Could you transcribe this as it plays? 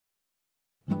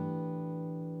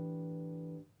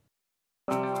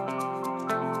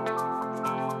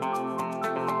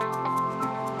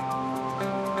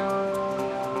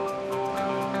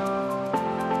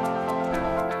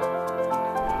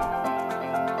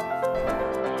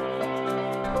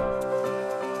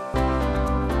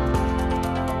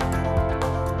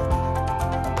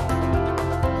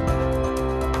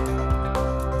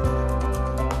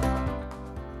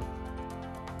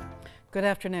Good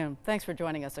afternoon. Thanks for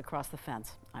joining us across the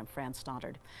fence. I'm Fran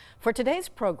Stoddard. For today's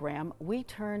program, we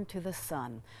turn to the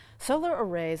sun. Solar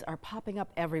arrays are popping up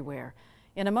everywhere.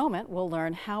 In a moment, we'll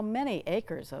learn how many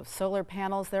acres of solar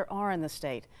panels there are in the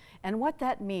state and what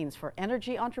that means for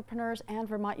energy entrepreneurs and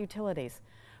Vermont utilities.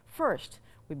 First,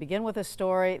 we begin with a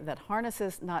story that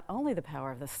harnesses not only the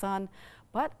power of the sun,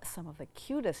 but some of the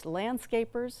cutest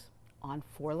landscapers on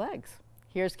four legs.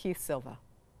 Here's Keith Silva.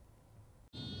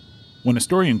 When a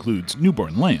story includes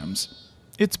newborn lambs,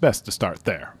 it's best to start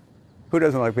there. Who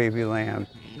doesn't like baby lambs?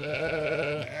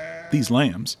 These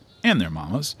lambs, and their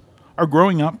mamas, are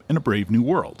growing up in a brave new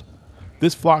world.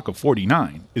 This flock of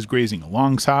 49 is grazing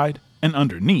alongside and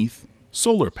underneath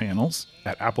solar panels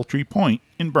at Apple Tree Point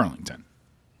in Burlington.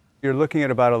 You're looking at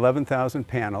about 11,000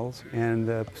 panels, and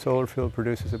the solar field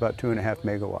produces about 2.5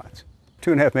 megawatts.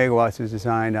 2.5 megawatts is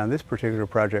designed on this particular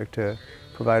project to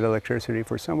provide electricity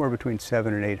for somewhere between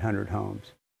 700 and 800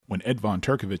 homes. When Ed Von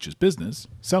Turkovich's business,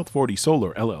 South 40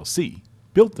 Solar LLC,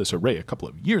 built this array a couple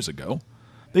of years ago,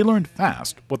 they learned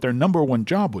fast what their #1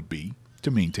 job would be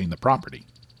to maintain the property.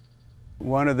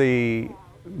 One of the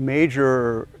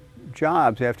major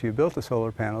jobs after you built a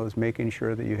solar panel is making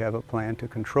sure that you have a plan to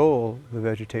control the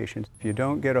vegetation. If you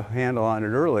don't get a handle on it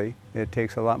early, it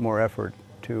takes a lot more effort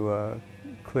to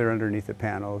clear underneath the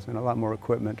panels and a lot more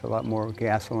equipment, a lot more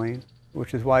gasoline,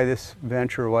 which is why this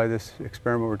venture, why this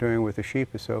experiment we're doing with the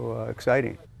sheep is so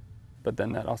exciting. But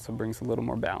then that also brings a little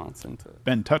more balance into it.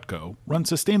 Ben Tutko runs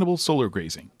sustainable solar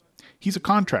grazing. He's a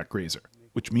contract grazer,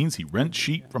 which means he rents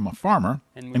sheep from a farmer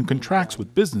and contracts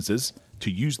with businesses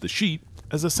to use the sheep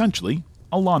as essentially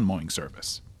a lawn mowing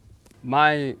service.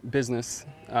 My business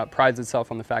prides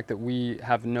itself on the fact that we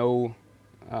have no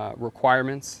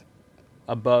requirements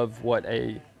above what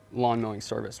a lawn mowing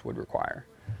service would require.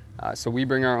 So we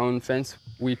bring our own fence.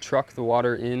 We truck the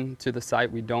water into the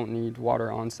site. We don't need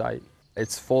water on site.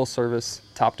 It's full service,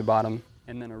 top to bottom.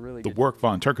 And then the work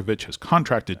Von Turkovich has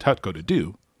contracted Tutko to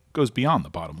do goes beyond the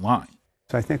bottom line.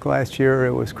 So I think last year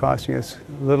it was costing us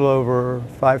a little over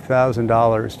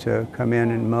 $5,000 to come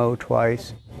in and mow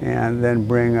twice, and then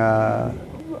bring a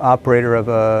operator of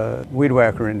a weed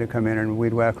whacker in to come in and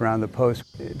weed whack around the post.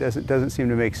 It doesn't seem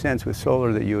to make sense with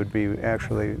solar that you would be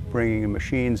actually bringing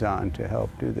machines on to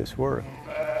help do this work.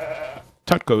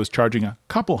 Tutko is charging a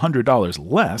couple $100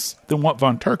 less than what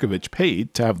Von Turkovich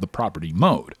paid to have the property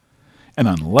mowed. And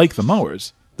unlike the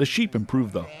mowers, the sheep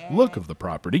improve the look of the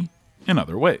property in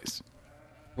other ways.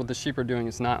 What the sheep are doing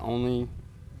is not only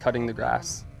cutting the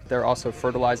grass, they're also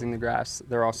fertilizing the grass,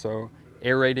 they're also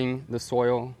aerating the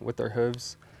soil with their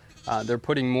hooves. They're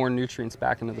putting more nutrients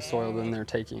back into the soil than they're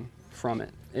taking from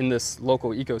it. In this local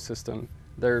ecosystem,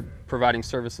 they're providing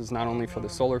services not only for the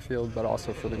solar field, but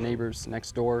also for the neighbors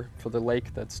next door, for the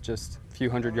lake that's just a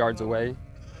few hundred yards away.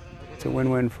 It's a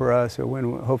win-win for us,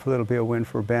 hopefully it'll be a win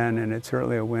for Ben, and it's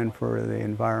certainly a win for the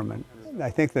environment. I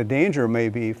think the danger may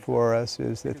be for us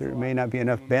is that there may not be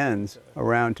enough Bens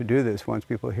around to do this once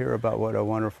people hear about what a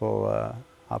wonderful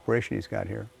operation he's got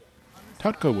here.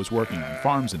 Tutko was working on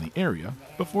farms in the area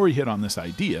before he hit on this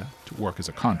idea to work as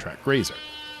a contract grazer.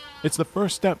 It's the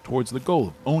first step towards the goal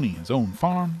of owning his own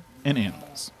farm and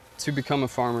animals. To become a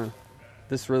farmer,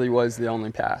 this really was the only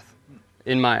path,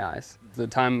 in my eyes. The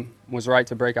time was right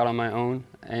to break out on my own,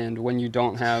 and when you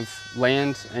don't have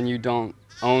land and you don't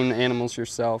own animals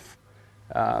yourself,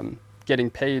 getting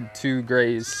paid to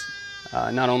graze,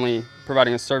 not only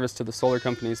providing a service to the solar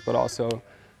companies, but also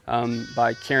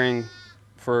by caring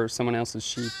for someone else's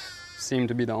sheep, seemed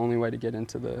to be the only way to get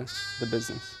into the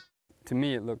business. To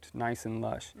me, it looked nice and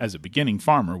lush. As a beginning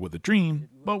farmer with a dream,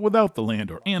 but without the land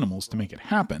or animals to make it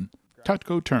happen,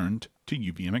 Tutko turned to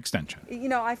UVM Extension. You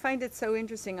know, I find it so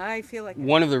interesting. I feel like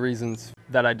one of the reasons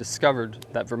that I discovered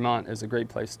that Vermont is a great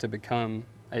place to become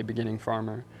a beginning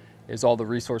farmer is all the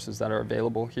resources that are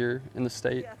available here in the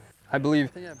state. I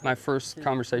believe my first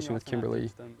conversation with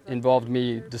Kimberly involved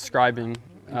me describing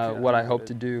what I hope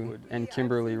to do, and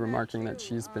Kimberly remarking that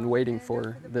she's been waiting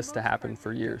for this to happen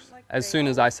for years. As soon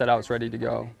as I said I was ready to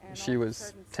go, she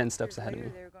was 10 steps ahead of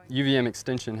me. UVM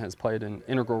Extension has played an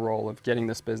integral role of getting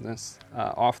this business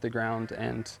off the ground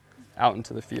and out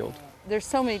into the field. There's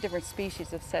so many different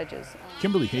species of sedges.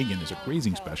 Kimberly Hagan is a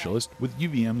grazing specialist with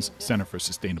UVM's Center for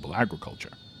Sustainable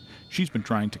Agriculture. She's been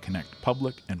trying to connect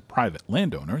public and private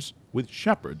landowners with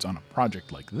shepherds on a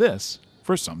project like this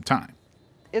for some time.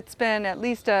 It's been at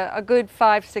least a good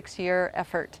 5-6 year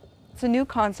effort. It's a new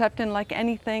concept, and like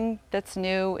anything that's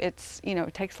new, it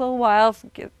takes a little while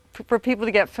for people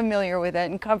to get familiar with it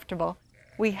and comfortable.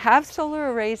 We have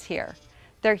solar arrays here.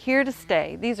 They're here to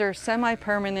stay. These are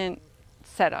semi-permanent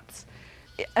setups.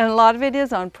 And a lot of it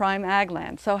is on prime ag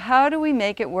land. So how do we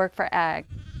make it work for ag?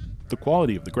 The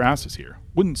quality of the grasses here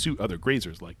wouldn't suit other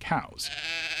grazers like cows.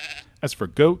 As for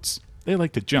goats, they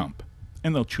like to jump,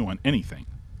 and they'll chew on anything,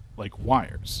 like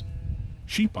wires.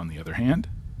 Sheep, on the other hand,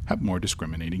 have more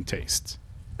discriminating tastes.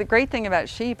 The great thing about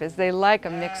sheep is they like a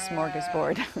mixed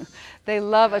smorgasbord. They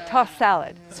love a tossed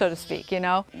salad, so to speak, you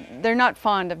know. They're not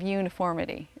fond of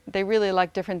uniformity. They really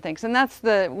like different things. And that's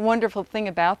the wonderful thing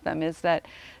about them, is that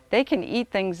they can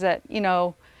eat things that, you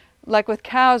know, like with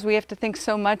cows, we have to think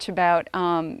so much about,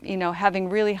 you know, having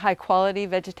really high quality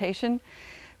vegetation.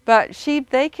 But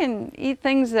sheep, they can eat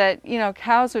things that, you know,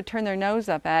 cows would turn their nose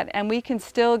up at, and we can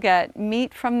still get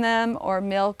meat from them, or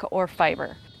milk, or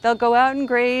fiber. They'll go out and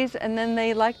graze, and then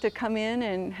they like to come in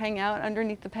and hang out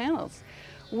underneath the panels,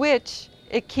 which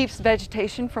it keeps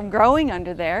vegetation from growing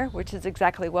under there, which is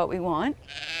exactly what we want.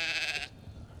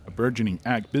 A burgeoning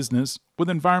ag business with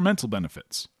environmental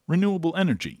benefits, renewable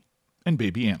energy, and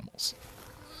baby animals.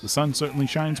 The sun certainly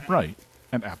shines bright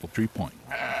at Apple Tree Point.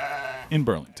 In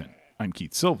Burlington, I'm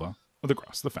Keith Silva with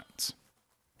Across the Fence.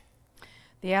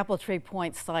 The Apple Tree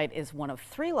Point site is one of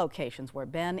 3 locations where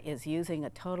Ben is using a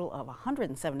total of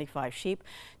 175 sheep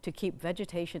to keep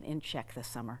vegetation in check this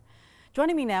summer.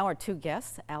 Joining me now are 2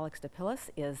 guests. Alex DePillis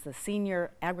is the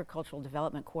Senior Agricultural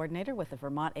Development Coordinator with the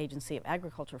Vermont Agency of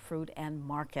Agriculture, Food and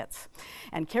Markets.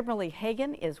 And Kimberly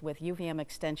Hagan is with UVM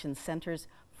Extension Centers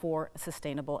for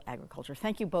Sustainable Agriculture.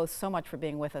 Thank you both so much for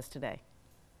being with us today.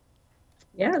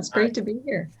 Yeah, it's great to be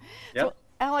here. Yep. So,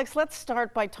 Alex, let's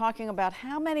start by talking about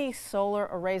how many solar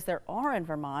arrays there are in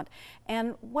Vermont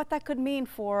and what that could mean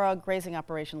for a grazing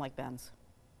operation like Ben's.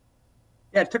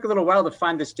 Yeah, it took a little while to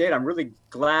find this data. I'm really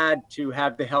glad to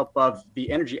have the help of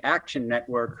the Energy Action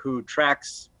Network, who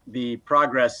tracks the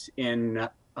progress in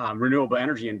renewable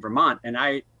energy in Vermont. And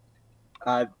I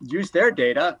used their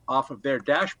data off of their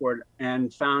dashboard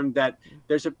and found that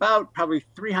there's about probably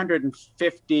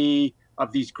 350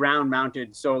 of these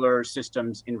ground-mounted solar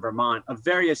systems in Vermont of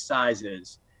various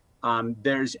sizes.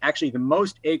 There's actually the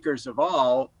most acres of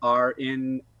all are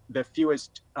in the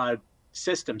fewest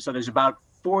systems. So there's about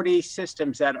 40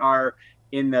 systems that are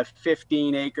in the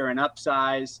 15 acre and up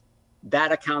size.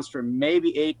 That accounts for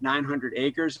maybe 900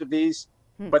 acres of these.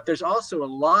 But there's also a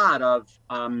lot of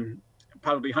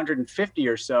probably 150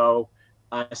 or so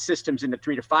systems in the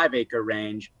 3 to 5 acre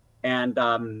range.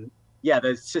 And yeah,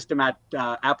 the system at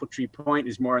Apple Tree Point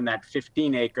is more in that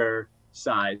 15 acre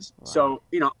size. Wow. So,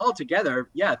 you know, altogether,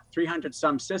 yeah, 300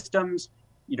 some systems,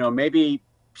 you know, maybe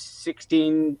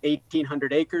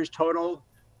 1,800 acres total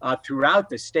throughout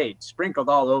the state, sprinkled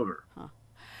all over. Huh.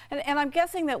 And I'm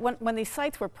guessing that when these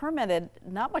sites were permitted,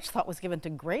 not much thought was given to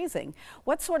grazing.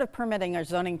 What sort of permitting or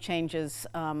zoning changes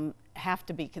have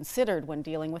to be considered when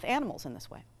dealing with animals in this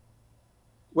way?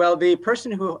 Well, the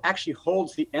person who actually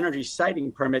holds the energy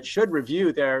siting permit should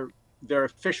review their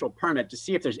official permit to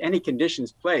see if there's any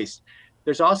conditions placed.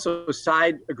 There's also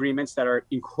side agreements that are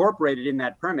incorporated in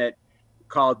that permit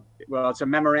called, well, it's a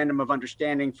memorandum of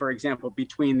understanding, for example,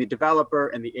 between the developer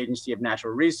and the Agency of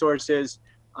Natural Resources.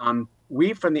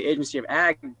 We from the Agency of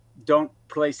Ag don't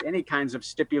place any kinds of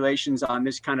stipulations on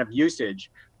this kind of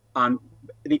usage.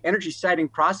 The energy siting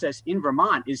process in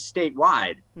Vermont is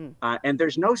statewide, and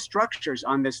there's no structures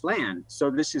on this land. So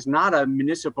this is not a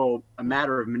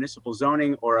matter of municipal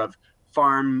zoning or of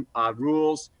farm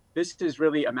rules. This is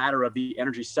really a matter of the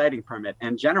energy siting permit.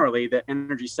 And generally, the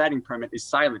energy siting permit is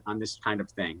silent on this kind of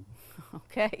thing.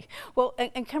 Okay. Well,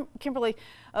 and Kimberly,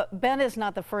 Ben is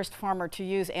not the first farmer to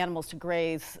use animals to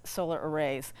graze solar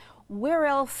arrays. Where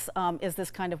else is this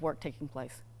kind of work taking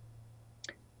place?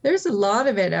 There's a lot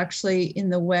of it actually in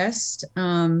the West.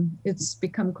 It's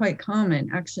become quite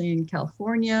common actually in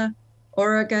California,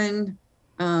 Oregon,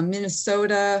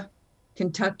 Minnesota,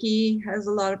 Kentucky has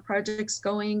a lot of projects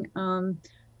going.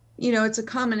 You know, it's a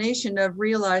combination of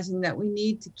realizing that we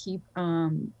need to keep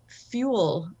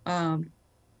fuel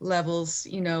levels,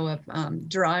 you know, of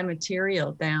dry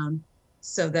material down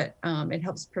so that it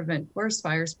helps prevent forest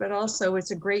fires, but also it's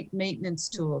a great maintenance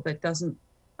tool that doesn't,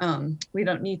 we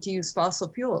don't need to use fossil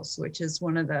fuels, which is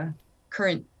one of the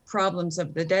current problems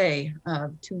of the day,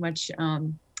 too much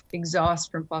exhaust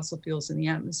from fossil fuels in the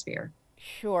atmosphere.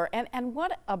 Sure. And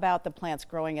what about the plants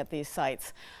growing at these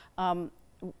sites?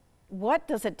 What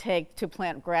does it take to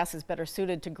plant grasses better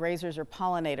suited to grazers or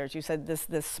pollinators? You said this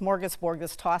smorgasbord,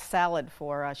 this tossed salad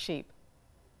for sheep.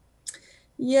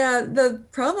 Yeah, the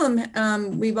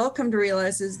problem we've all come to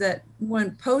realize is that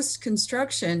when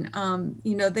post-construction,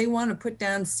 you know, they want to put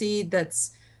down seed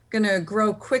that's going to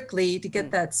grow quickly to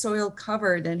get that soil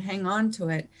covered and hang on to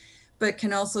it. but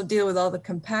can also deal with all the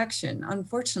compaction.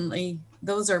 Unfortunately,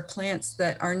 those are plants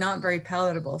that are not very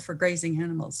palatable for grazing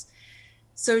animals.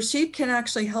 So sheep can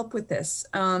actually help with this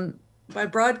by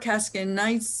broadcasting a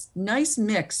nice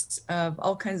mix of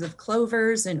all kinds of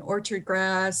clovers and orchard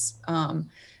grass,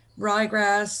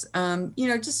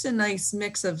 ryegrass, just a nice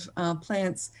mix of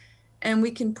plants. And we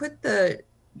can put the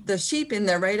sheep in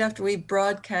there right after we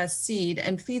broadcast seed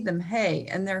and feed them hay,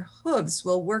 and their hooves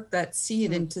will work that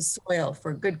seed into soil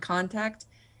for good contact.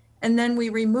 And then we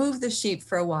remove the sheep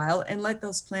for a while and let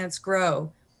those plants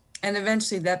grow. And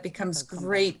eventually that becomes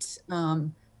great,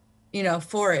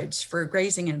 forage for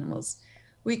grazing animals.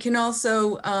 We can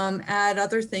also add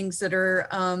other things that are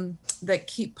that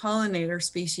keep pollinator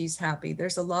species happy.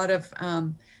 There's a lot of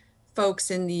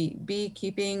folks in the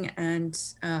beekeeping and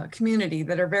community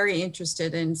that are very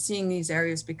interested in seeing these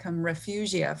areas become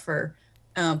refugia for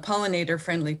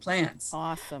pollinator-friendly plants.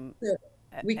 Awesome. So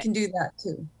we can do that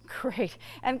too. Great.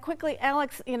 And quickly,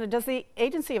 Alex, does the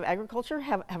Agency of Agriculture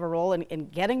have a role in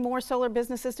getting more solar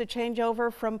businesses to change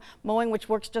over from mowing, which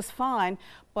works just fine,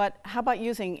 but how about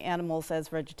using animals as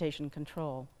vegetation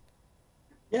control?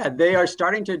 Yeah, they are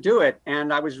starting to do it.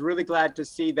 And I was really glad to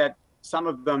see that some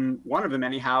of them, one of them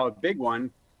anyhow, a big one,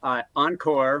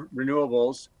 Encore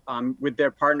Renewables, with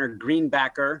their partner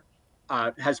Greenbacker,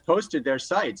 has posted their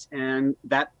sites, and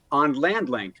that on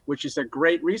LandLink, which is a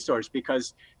great resource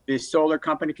because the solar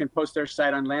company can post their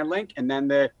site on LandLink, and then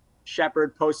the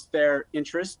shepherd posts their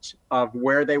interest of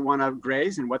where they want to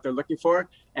graze and what they're looking for,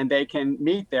 and they can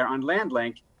meet there on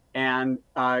LandLink and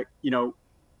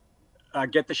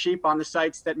get the sheep on the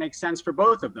sites that make sense for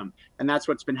both of them. And that's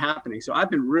what's been happening. So I've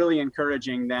been really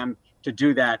encouraging them to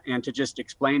do that and to just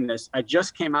explain this. I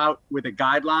just came out with a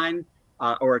guideline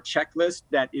or a checklist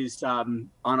that is on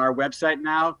our website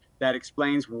now that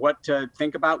explains what to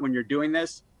think about when you're doing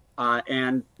this.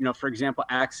 And, for example,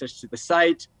 access to the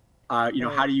site, how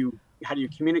do you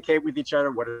communicate with each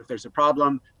other? What if there's a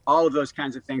problem? All of those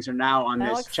kinds of things are now on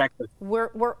Alex, this checklist.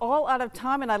 We're all out of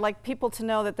time, and I'd like people to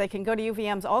know that they can go to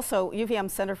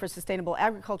UVM Center for Sustainable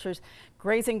Agriculture's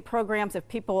grazing programs. If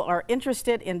people are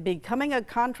interested in becoming a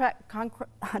contract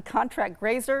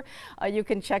grazer, you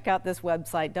can check out this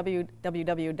website,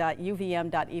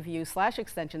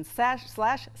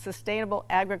 www.uvm.edu/extension/sustainable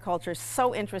agriculture.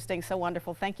 So interesting, so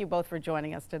wonderful. Thank you both for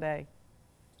joining us today.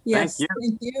 Yes,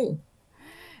 thank you.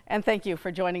 And thank you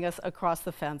for joining us across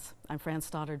the fence. I'm Fran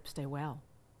Stoddard. Stay well.